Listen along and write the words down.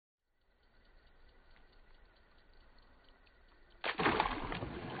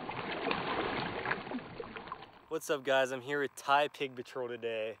What's up, guys? I'm here with Thai Pig Patrol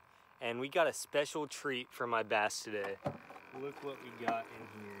today, and we got a special treat for my bass today. Look what we got in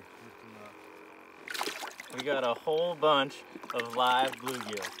here. Lift them up. We got a whole bunch of live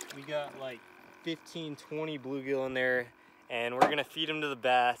bluegill. We got like 15, 20 bluegill in there, and we're gonna feed them to the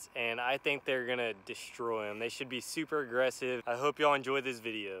bass, and I think they're gonna destroy them. They should be super aggressive. I hope y'all enjoy this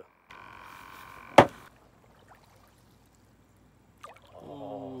video.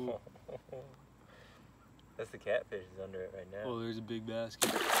 Oh. That's the catfish is under it right now. Oh, there's a big basket.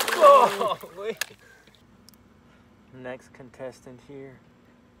 Oh, wait. Next contestant here.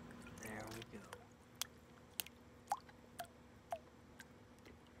 There we go.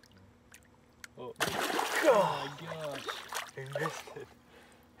 Oh, oh my gosh. We missed it.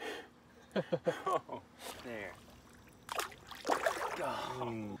 Oh, there.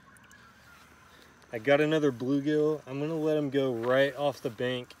 Oh. I got another bluegill. I'm gonna let him go right off the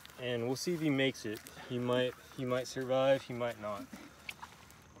bank, and we'll see if he makes it. He might survive. He might not.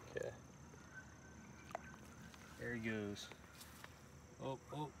 Okay. There he goes. Oh,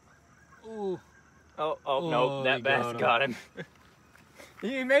 oh, oh. Oh, no, that bass got him.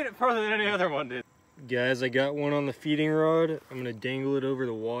 He made it further than any other one did. Guys, I got one on the feeding rod. I'm gonna dangle it over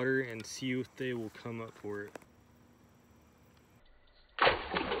the water and see if they will come up for it.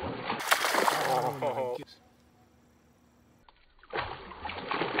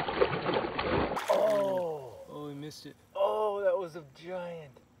 Oh. Oh, he missed it. Oh, that was a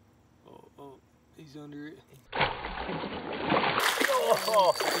giant. Oh, he's under it.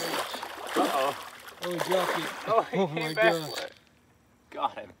 Oh. Uh-oh. Oh, he dropped it. Oh, he Oh came my back gosh. for it.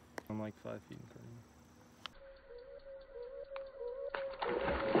 Got him. I'm like 5 feet in front of him.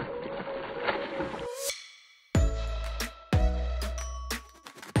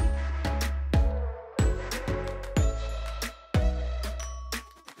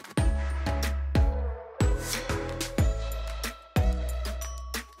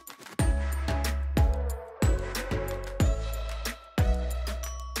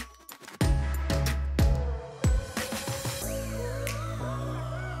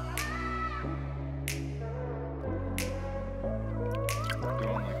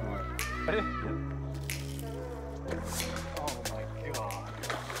 Ready? Oh my god.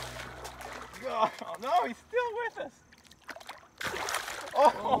 God, no, he's still with us.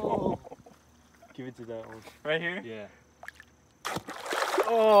 Oh. Give it to that one. Right here? Yeah.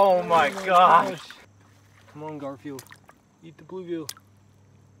 Oh my gosh. Come on, Garfield. Eat the bluegill.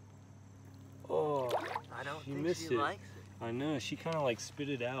 Oh, I don't she think missed she it. likes it. I know, she kind of like spit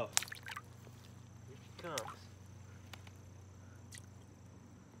it out. Here she comes.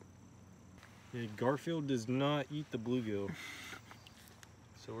 Yeah, Garfield does not eat the bluegill.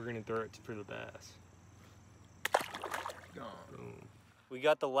 So we're gonna throw it for the bass. Gone. Boom. We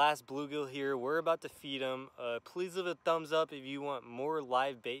got the last bluegill here. We're about to feed them. Please leave a thumbs up if you want more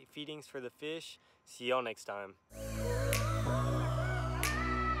live bait feedings for the fish. See y'all next time.